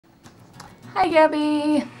Hi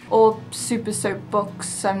Gabby! Or Super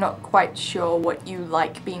Soapbox, I'm not quite sure what you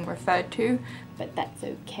like being referred to, but that's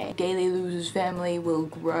okay. Dailyloserz family will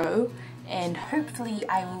grow, and hopefully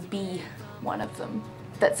I will be one of them.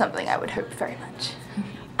 That's something I would hope very much.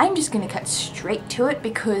 I'm just gonna cut straight to it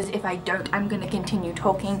because if I don't, I'm gonna continue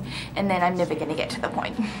talking and then I'm never gonna get to the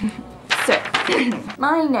point. So,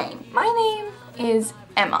 my name is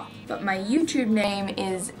Emma, but my YouTube name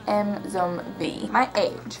is EmmZomVee. My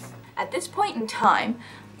age. At this point in time,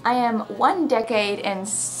 I am 1 decade and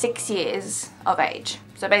 6 years of age.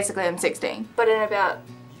 So basically I'm 16. But in about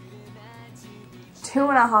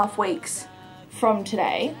 2.5 weeks from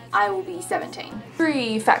today, I will be 17.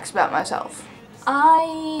 3 facts about myself.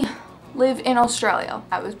 I live in Australia.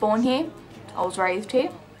 I was born here. I was raised here.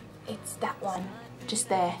 It's that one. Just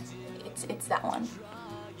there. It's that one.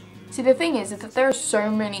 See, the thing is that there are so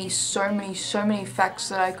many facts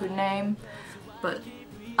that I could name, but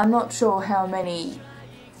I'm not sure how many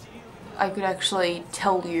I could actually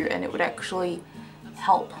tell you and it would actually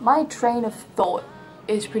help. My train of thought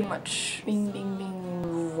is pretty much bing bing bing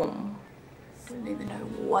vroom. Don't even know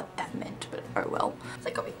what that meant, but oh well. It's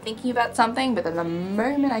like I'll be thinking about something, but then the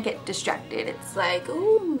moment I get distracted, it's like,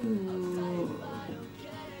 ooh.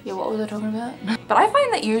 Yeah, what was I talking about? But I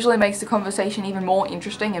find that usually makes the conversation even more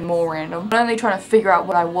interesting and more random. Not only trying to figure out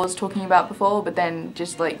what I was talking about before, but then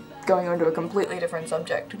just like going on to a completely different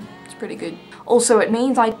subject. It's pretty good. Also, it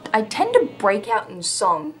means I tend to break out in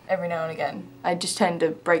song every now and again. I just tend to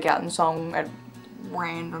break out in song at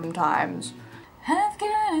random times. I've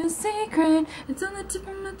got a secret, it's on the tip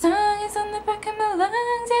of my tongue, it's on the back of my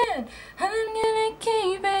lungs, yeah. I'm gonna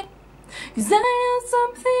keep it, 'cause I know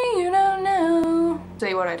something you don't know.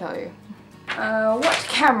 See what I tell you. What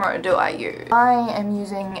camera do I use? I am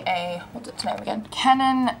using a, what's its name again?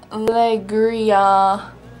 Canon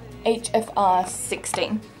Legria HFR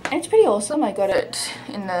 16. And it's pretty awesome. I got it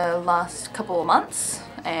in the last couple of months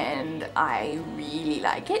and I really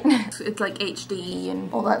like it. It's like HD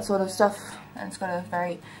and all that sort of stuff, and it's got a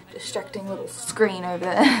very distracting little screen over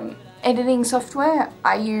there. Editing software,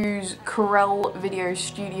 I use Corel Video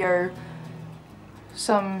Studio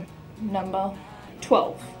some number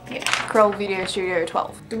 12. Yeah, Corel Video Studio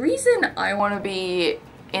 12. The reason I want to be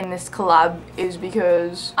in this collab is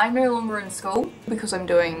because I'm no longer in school because I'm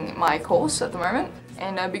doing my course at the moment,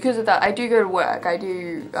 and because of that I do go to work. I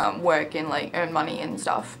do work and like earn money and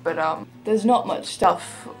stuff, but there's not much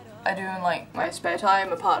stuff I do in like my spare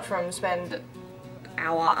time apart from spend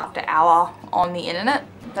hour after hour on the internet.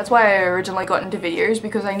 That's why I originally got into videos,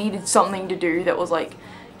 because I needed something to do that was like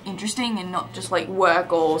interesting and not just like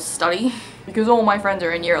work or study. Because all my friends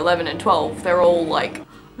are in year 11 and 12, they're all like,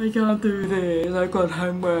 I can't do this, I've got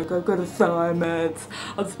homework, I've got assignments,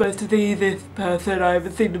 I'm supposed to see this person, I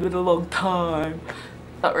haven't seen them in a long time.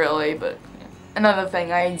 Not really, but yeah. Another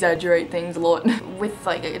thing, I exaggerate things a lot. With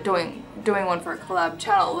like doing one for a collab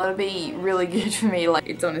channel, that'd be really good for me. Like,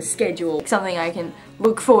 it's on a schedule, something I can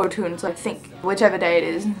look forward to, and so I think whichever day it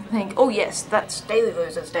is, think, oh yes, that's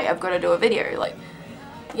Dailyloserz day, I've got to do a video. Like,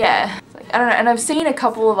 yeah, like, I don't know. And I've seen a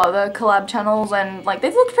couple of other collab channels and like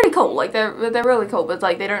they've looked pretty cool, like they're really cool, but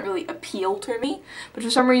like they don't really appeal to me. But for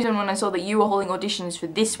some reason when I saw that you were holding auditions for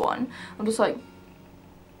this one, I'm just like,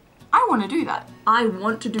 I want to do that. I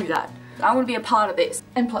want to do that. I want to be a part of this.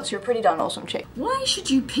 And plus you're a pretty darn awesome chick. Why should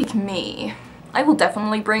you pick me? I will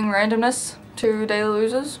definitely bring randomness to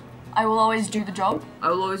Dailyloserz. I will always do the job. I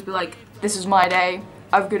will always be like, this is my day,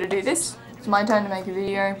 I've got to do this. It's my time to make a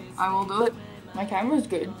video. I will do it. My camera's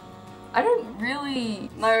good. I don't really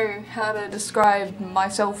know how to describe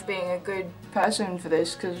myself being a good person for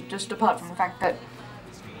this, because just apart from the fact that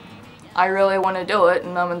I really want to do it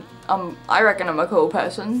and I reckon I'm a cool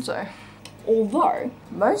person, so. Although,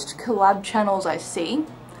 most collab channels I see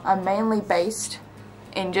are mainly based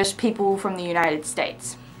in just people from the United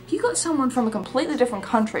States. If you got someone from a completely different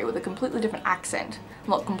country with a completely different accent,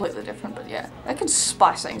 not completely different, but yeah, that could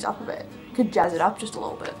spice things up a bit. Could jazz it up just a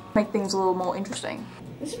little bit. Make things a little more interesting.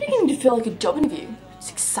 This is beginning to feel like a job interview. It's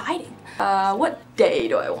exciting. What day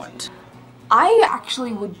do I want? I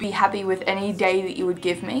actually would be happy with any day that you would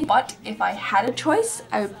give me, but if I had a choice,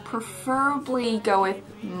 I would preferably go with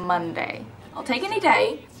Monday. I'll take any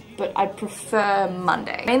day, but I'd prefer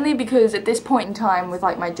Monday. Mainly because at this point in time with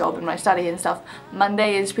like my job and my study and stuff,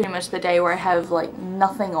 Monday is pretty much the day where I have like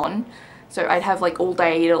nothing on. So I'd have like all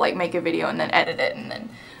day to like make a video and then edit it and then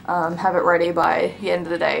have it ready by the end of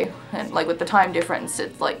the day. And like with the time difference,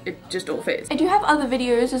 it's like, it just all fits. I do have other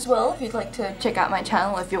videos as well if you'd like to check out my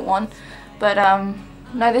channel if you want. But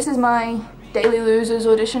no, this is my Dailyloserz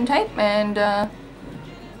audition tape, and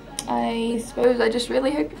I suppose I just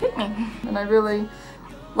really hope you pick me. And I really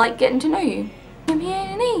like getting to know you.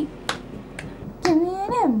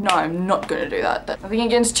 No, I'm not gonna do that. Nothing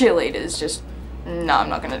against cheerleaders, just no, I'm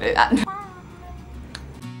not gonna do that.